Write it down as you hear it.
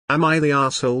Am I the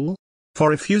arsehole? For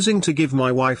refusing to give my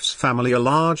wife's family a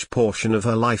large portion of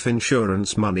her life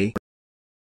insurance money.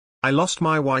 I lost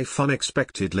my wife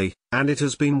unexpectedly, and it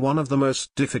has been one of the most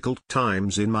difficult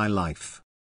times in my life.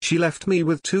 She left me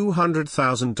with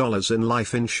 $200,000 in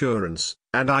life insurance,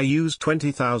 and I used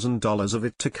 $20,000 of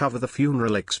it to cover the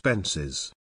funeral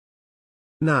expenses.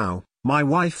 Now, my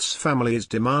wife's family is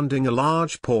demanding a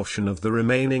large portion of the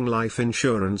remaining life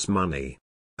insurance money.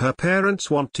 Her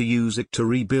parents want to use it to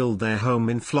rebuild their home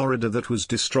in Florida that was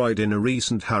destroyed in a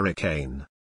recent hurricane.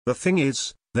 The thing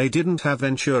is, they didn't have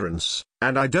insurance,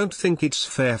 and I don't think it's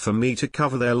fair for me to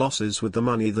cover their losses with the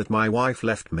money that my wife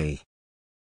left me.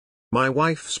 My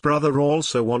wife's brother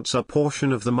also wants a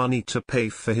portion of the money to pay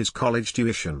for his college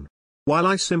tuition. While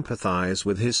I sympathize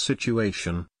with his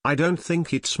situation, I don't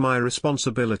think it's my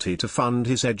responsibility to fund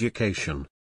his education.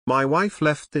 My wife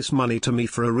left this money to me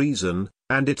for a reason,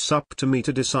 and it's up to me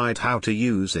to decide how to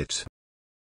use it.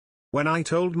 When I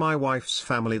told my wife's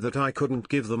family that I couldn't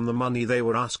give them the money they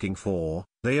were asking for,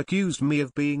 they accused me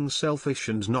of being selfish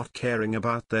and not caring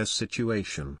about their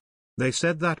situation. They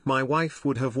said that my wife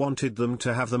would have wanted them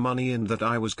to have the money and that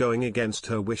I was going against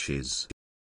her wishes.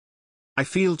 I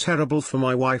feel terrible for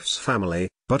my wife's family,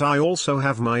 but I also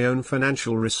have my own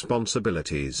financial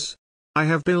responsibilities. I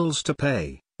have bills to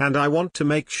pay, and I want to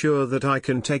make sure that I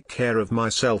can take care of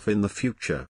myself in the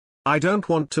future. I don't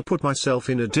want to put myself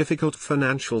in a difficult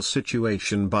financial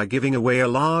situation by giving away a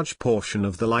large portion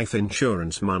of the life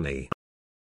insurance money.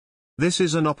 This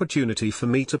is an opportunity for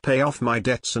me to pay off my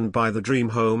debts and buy the dream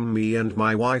home me and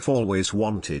my wife always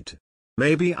wanted.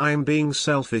 Maybe I'm being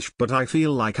selfish, but I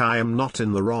feel like I am not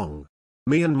in the wrong.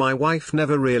 Me and my wife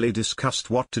never really discussed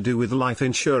what to do with life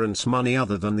insurance money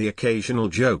other than the occasional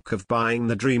joke of buying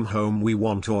the dream home we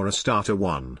want or a starter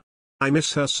one. I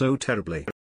miss her so terribly.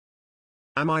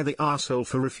 Am I the arsehole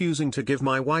for refusing to give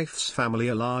my wife's family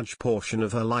a large portion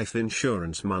of her life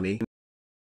insurance money?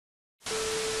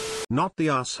 Not the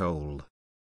arsehole.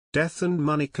 Death and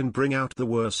money can bring out the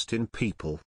worst in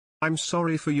people. I'm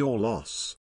sorry for your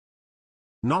loss.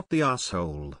 Not the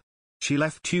arsehole. She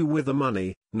left you with the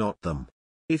money, not them.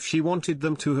 If she wanted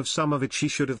them to have some of it, she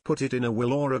should have put it in a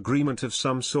will or agreement of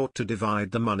some sort to divide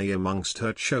the money amongst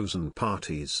her chosen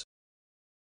parties.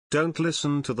 Don't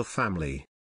listen to the family.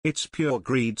 It's pure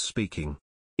greed speaking.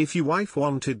 If your wife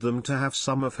wanted them to have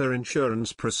some of her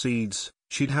insurance proceeds,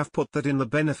 she'd have put that in the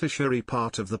beneficiary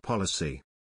part of the policy.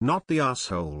 Not the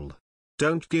arsehole.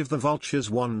 Don't give the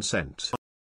vultures 1 cent.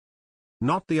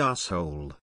 Not the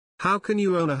arsehole. How can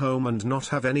you own a home and not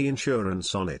have any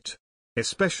insurance on it?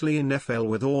 Especially in FL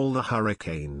with all the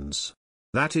hurricanes.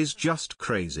 That is just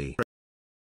crazy.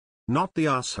 Not the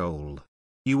arsehole.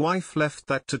 Your wife left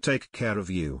that to take care of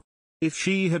you. If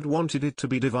she had wanted it to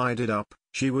be divided up,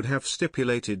 she would have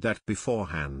stipulated that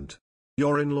beforehand.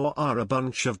 Your in-law are a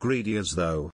bunch of greediers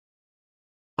though.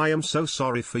 I am so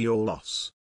sorry for your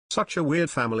loss. Such a weird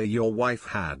family your wife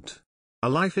had. A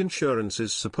life insurance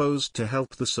is supposed to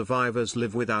help the survivors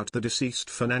live without the deceased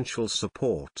financial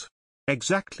support.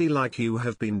 Exactly like you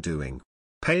have been doing.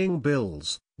 Paying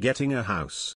bills, getting a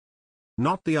house.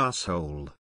 Not the arsehole.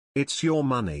 It's your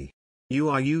money. You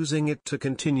are using it to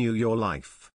continue your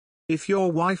life. If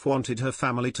your wife wanted her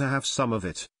family to have some of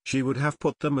it, she would have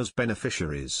put them as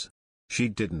beneficiaries. She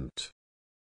didn't.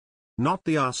 Not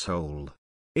the arsehole.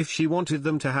 If she wanted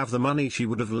them to have the money, she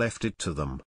would have left it to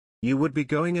them. You would be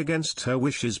going against her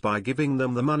wishes by giving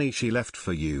them the money she left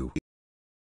for you.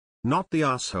 Not the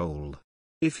arsehole.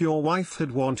 If your wife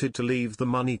had wanted to leave the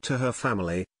money to her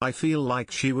family, I feel like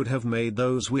she would have made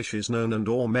those wishes known and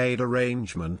or made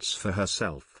arrangements for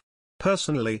herself.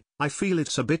 Personally, I feel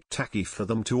it's a bit tacky for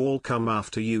them to all come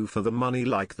after you for the money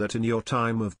like that in your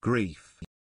time of grief.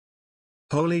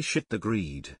 Holy shit, the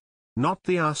greed. Not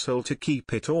the arsehole to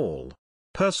keep it all.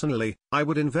 Personally, I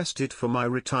would invest it for my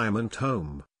retirement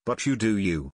home. But you do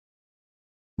you.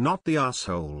 Not the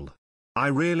arsehole. I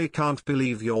really can't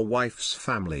believe your wife's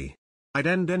family. I'd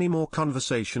end any more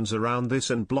conversations around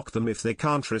this and block them if they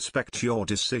can't respect your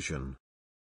decision.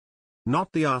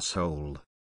 Not the arsehole.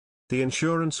 The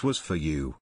insurance was for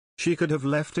you. She could have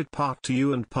left it part to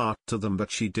you and part to them,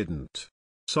 but she didn't.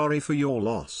 Sorry for your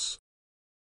loss.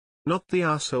 Not the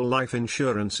arsehole. Life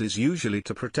insurance is usually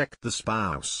to protect the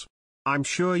spouse. I'm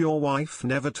sure your wife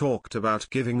never talked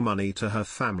about giving money to her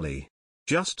family.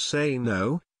 Just say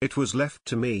no, it was left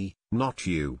to me, not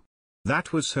you.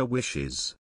 That was her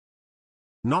wishes.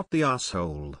 Not the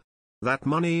arsehole. That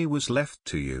money was left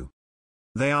to you.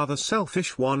 They are the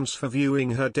selfish ones for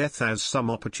viewing her death as some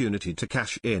opportunity to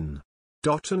cash in.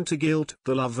 And to guilt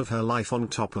the love of her life on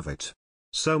top of it.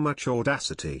 So much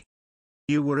audacity.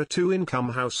 You were a two-income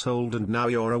household and now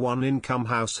you're a one-income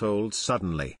household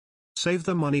suddenly. Save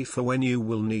the money for when you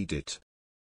will need it.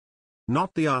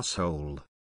 Not the asshole.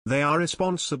 They are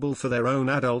responsible for their own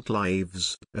adult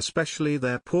lives, especially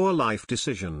their poor life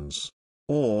decisions.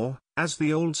 Or, as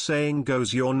the old saying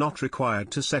goes, you're not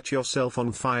required to set yourself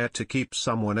on fire to keep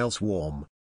someone else warm.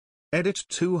 Edit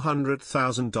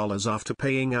 $200,000 after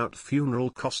paying out funeral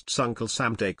costs. Uncle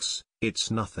Sam takes, it's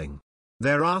nothing.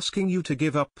 They're asking you to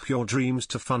give up your dreams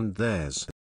to fund theirs.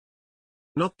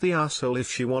 Not the asshole.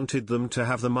 If she wanted them to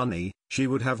have the money, she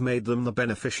would have made them the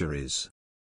beneficiaries.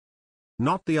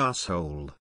 Not the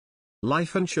asshole.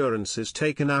 Life insurance is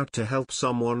taken out to help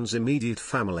someone's immediate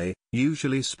family,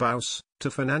 usually spouse, to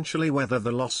financially weather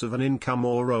the loss of an income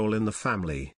or role in the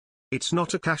family. It's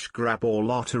not a cash grab or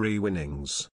lottery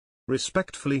winnings.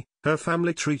 Respectfully, her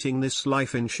family treating this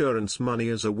life insurance money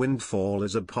as a windfall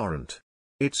is abhorrent.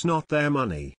 It's not their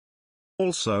money.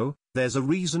 Also, there's a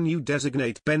reason you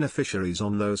designate beneficiaries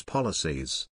on those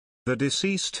policies. The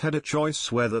deceased had a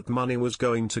choice where that money was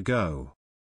going to go.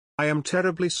 I am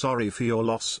terribly sorry for your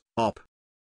loss, Op.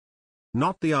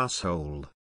 Not the asshole.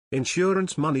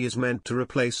 Insurance money is meant to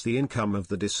replace the income of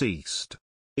the deceased.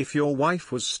 If your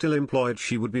wife was still employed,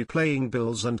 she would be paying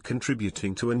bills and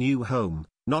contributing to a new home,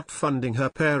 not funding her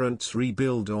parents'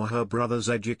 rebuild or her brother's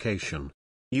education.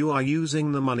 You are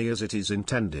using the money as it is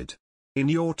intended. In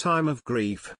your time of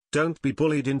grief, don't be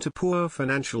bullied into poor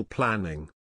financial planning.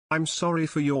 I'm sorry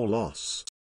for your loss.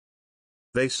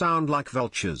 They sound like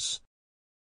vultures.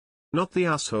 Not the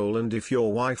asshole. And if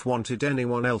your wife wanted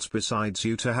anyone else besides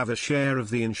you to have a share of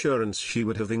the insurance, she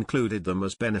would have included them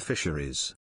as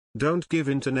beneficiaries. Don't give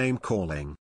in to name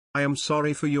calling. I am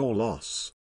sorry for your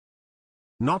loss.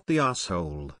 Not the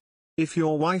asshole. If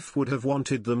your wife would have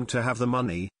wanted them to have the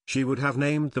money, she would have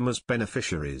named them as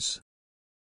beneficiaries.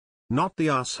 Not the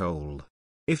asshole.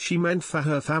 If she meant for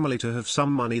her family to have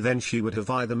some money, then she would have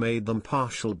either made them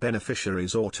partial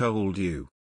beneficiaries or told you.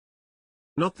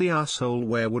 Not the asshole.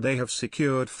 Where would they have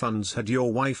secured funds had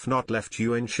your wife not left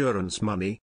you insurance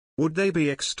money? Would they be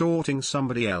extorting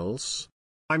somebody else?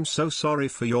 I'm so sorry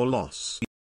for your loss.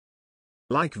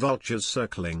 Like vultures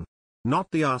circling. Not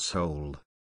the asshole.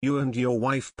 You and your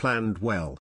wife planned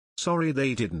well. Sorry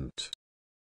they didn't.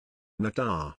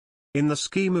 Not. In the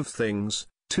scheme of things,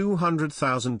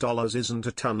 $200,000 isn't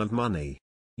a ton of money.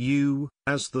 You,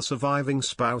 as the surviving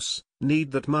spouse,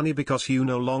 need that money because you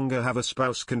no longer have a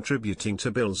spouse contributing to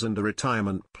bills and a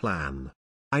retirement plan.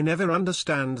 I never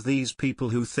understand these people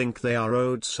who think they are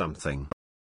owed something.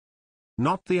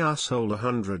 Not the asshole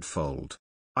 100-fold.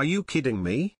 Are you kidding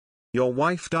me? Your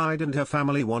wife died and her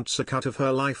family wants a cut of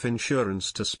her life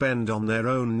insurance to spend on their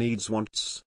own needs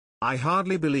wants. I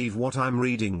hardly believe what I'm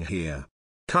reading here.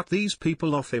 Cut these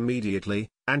people off immediately,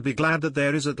 and be glad that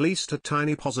there is at least a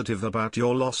tiny positive about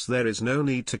your loss. There is no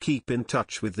need to keep in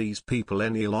touch with these people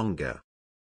any longer.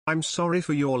 I'm sorry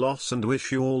for your loss and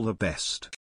wish you all the best.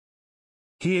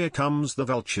 Here comes the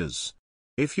vultures.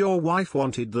 If your wife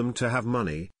wanted them to have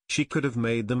money, she could have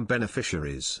made them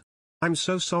beneficiaries. I'm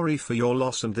so sorry for your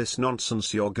loss and this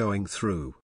nonsense you're going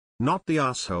through. Not the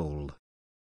asshole.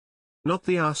 Not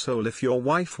the asshole. If your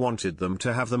wife wanted them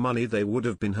to have the money, they would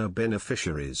have been her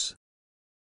beneficiaries.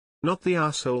 Not the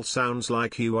asshole. Sounds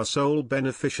like you are sole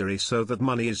beneficiary, so that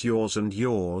money is yours and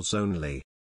yours only.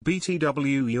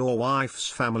 BTW, your wife's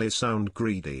family sound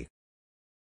greedy.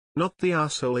 Not the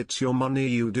asshole. It's your money,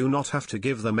 you do not have to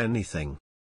give them anything.